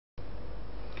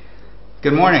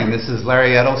Good morning, this is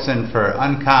Larry Edelson for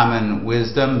Uncommon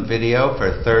Wisdom video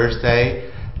for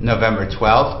Thursday, November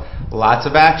 12th. Lots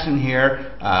of action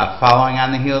here. Following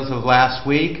on the heels of last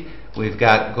week, we've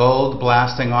got gold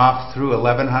blasting off through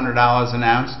 $1,100 an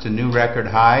ounce to new record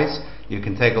highs. You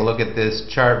can take a look at this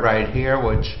chart right here,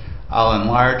 which I'll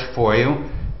enlarge for you.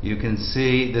 You can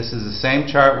see this is the same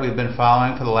chart we've been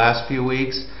following for the last few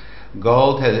weeks.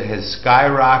 Gold has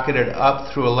skyrocketed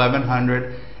up through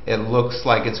 1100. It looks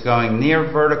like it's going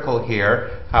near vertical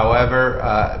here. However,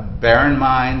 bear in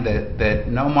mind that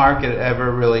no market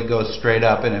ever really goes straight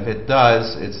up, and if it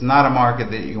does, it's not a market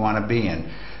that you want to be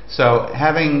in. So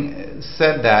having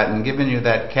said that and given you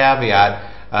that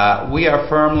caveat, we are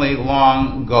firmly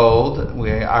long gold. We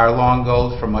are long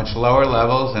gold from much lower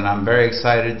levels, and I'm very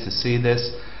excited to see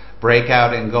this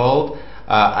breakout in gold.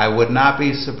 I would not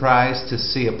be surprised to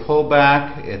see a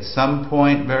pullback at some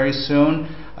point very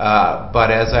soon.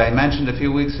 But as I mentioned a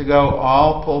few weeks ago,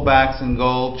 all pullbacks in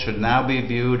gold should now be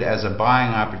viewed as a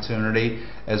buying opportunity,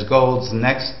 as gold's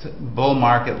next bull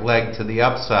market leg to the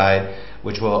upside,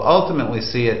 which will ultimately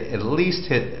see it at least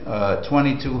hit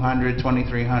 $2,200,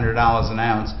 $2,300 an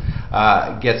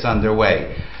ounce, gets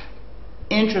underway.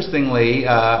 Interestingly,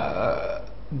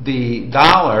 the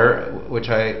dollar, which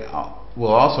I will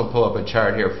also pull up a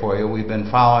chart here for you, we've been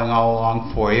following all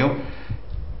along for you,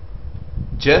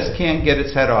 just can't get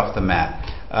its head off the mat.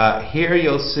 Here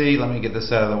you'll see, let me get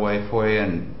this out of the way for you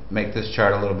and make this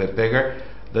chart a little bit bigger.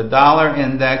 The dollar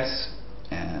index,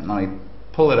 and let me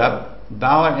pull it up,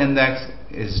 dollar index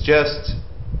is just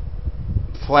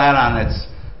flat on its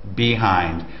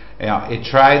behind. You know, it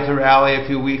tried to rally a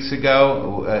few weeks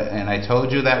ago, and I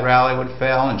told you that rally would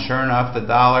fail, and sure enough, the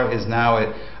dollar is now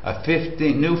at a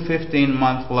new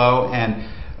 15-month low, and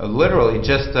literally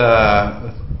just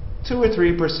 2 or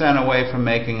 3% away from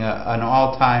making an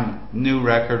all-time new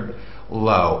record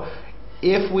low.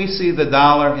 If we see the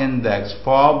dollar index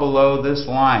fall below this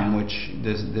line, which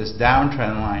this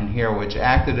downtrend line here, which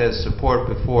acted as support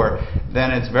before,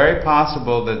 then it's very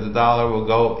possible that the dollar will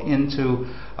go into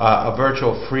a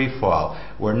virtual free fall.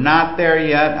 We're not there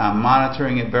yet. I'm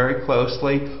monitoring it very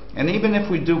closely. And even if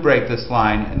we do break this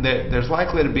line, there's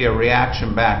likely to be a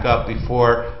reaction back up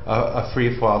before a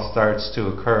free fall starts to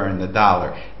occur in the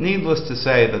dollar. Needless to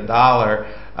say, the dollar,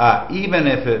 even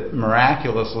if it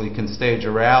miraculously can stage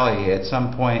a rally at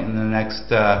some point in the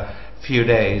next few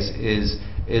days, is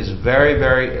very,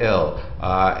 very ill.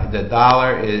 The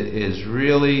dollar is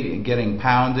really getting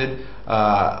pounded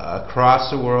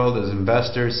across the world as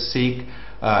investors seek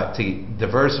to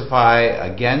diversify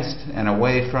against and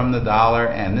away from the dollar,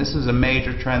 and this is a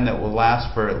major trend that will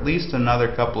last for at least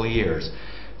another couple of years.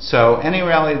 So any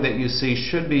rally that you see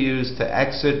should be used to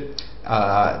exit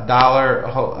large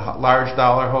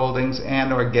dollar holdings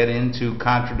and or get into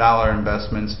contra dollar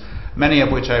investments, many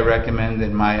of which I recommend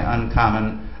in my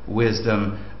Uncommon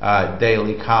Wisdom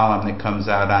daily column that comes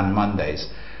out on Mondays.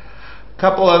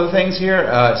 Couple other things here.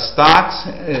 Stocks,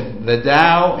 the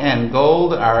Dow and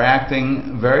gold are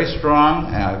acting very strong.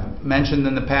 I've mentioned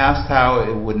in the past how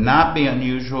it would not be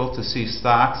unusual to see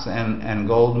stocks and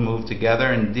gold move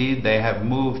together. Indeed, they have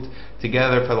moved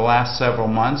together for the last several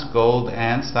months, gold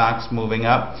and stocks moving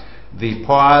up. The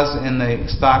pause in the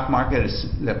stock market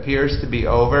appears to be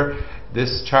over.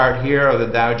 This chart here of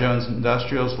the Dow Jones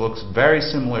Industrials looks very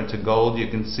similar to gold. You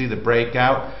can see the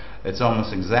breakout. It's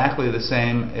almost exactly the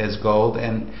same as gold,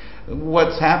 and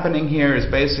what's happening here is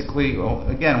basically,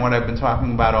 again, what I've been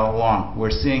talking about all along.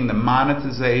 We're seeing the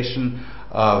monetization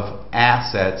of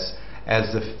assets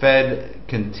as the Fed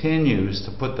continues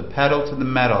to put the pedal to the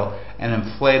metal and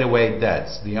inflate away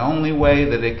debts. The only way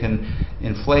that it can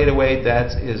inflate away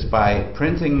debts is by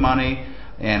printing money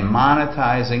and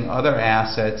monetizing other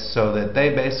assets so that they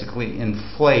basically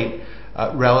inflate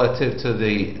relative to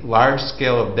the large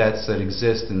scale of debts that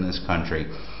exist in this country.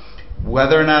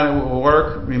 Whether or not it will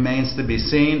work remains to be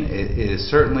seen. It is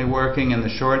certainly working in the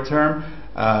short term.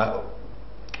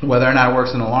 Whether or not it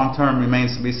works in the long term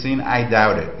remains to be seen. I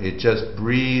doubt it. It just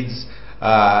breeds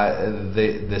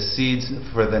the seeds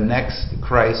for the next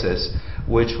crisis,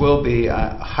 which will be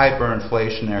a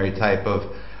hyperinflationary type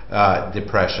of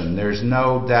depression. There's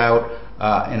no doubt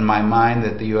in my mind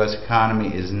that the U.S. economy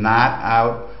is not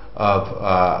out of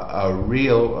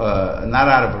not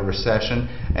out of a recession,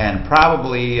 and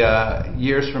probably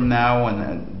years from now,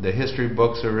 when the history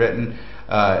books are written,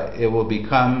 it will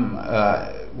become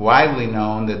widely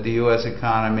known that the U.S.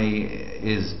 economy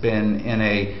has been in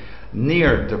a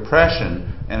near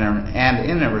depression and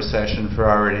in a recession for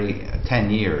already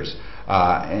 10 years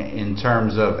in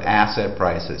terms of asset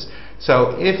prices.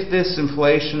 So if this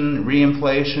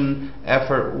reinflation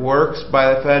effort works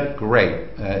by the Fed, great.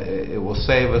 It will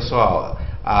save us all.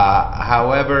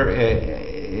 However,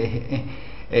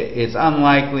 it's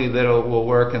unlikely that it will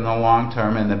work in the long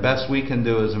term, and the best we can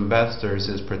do as investors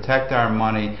is protect our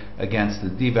money against the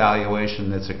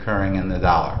devaluation that's occurring in the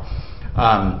dollar.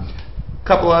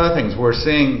 Couple other things. We're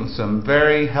seeing some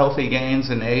very healthy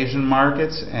gains in Asian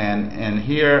markets, and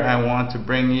here I want to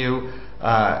bring you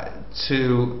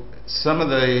to some of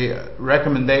the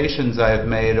recommendations I've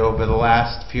made over the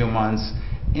last few months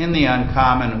in the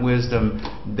Uncommon Wisdom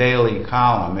daily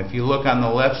column. If you look on the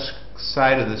left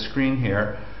side of the screen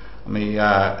here, let me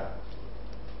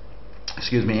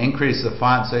increase the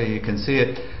font so you can see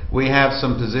it. We have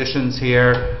some positions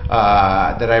here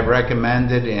that I've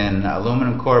recommended in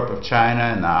Aluminum Corp of China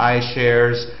and the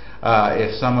iShares.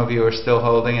 If some of you are still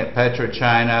holding it,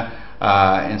 PetroChina,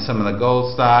 and some of the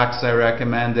gold stocks I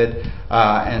recommended,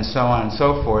 and so on and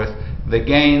so forth. The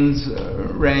gains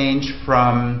range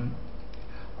from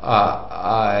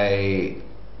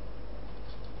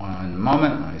one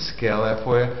moment, let me scale that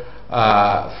for you,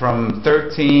 from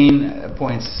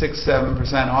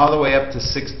 13.67% all the way up to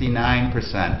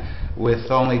 69%,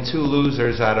 with only 2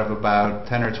 losers out of about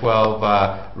 10 or 12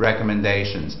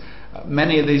 recommendations.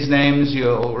 Many of these names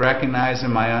you'll recognize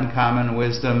in my Uncommon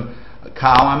Wisdom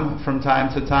column from time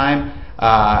to time.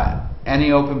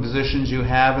 Any open positions you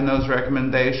have in those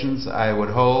recommendations I would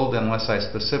hold unless I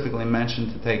specifically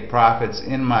mention to take profits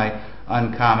in my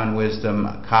Uncommon Wisdom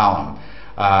column.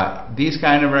 These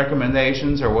kind of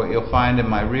recommendations are what you'll find in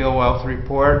my Real Wealth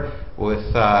Report,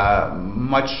 with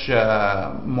much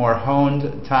more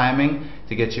honed timing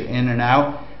to get you in and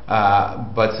out.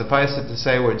 But suffice it to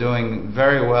say, we're doing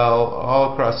very well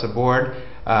all across the board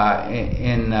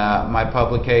in my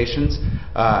publications.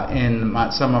 In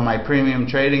some of my premium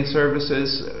trading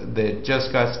services that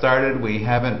just got started, we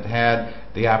haven't had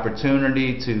the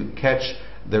opportunity to catch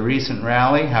the recent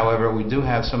rally. However, we do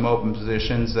have some open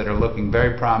positions that are looking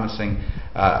very promising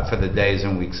for the days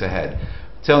and weeks ahead.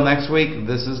 Till next week,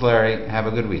 this is Larry. Have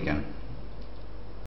a good weekend.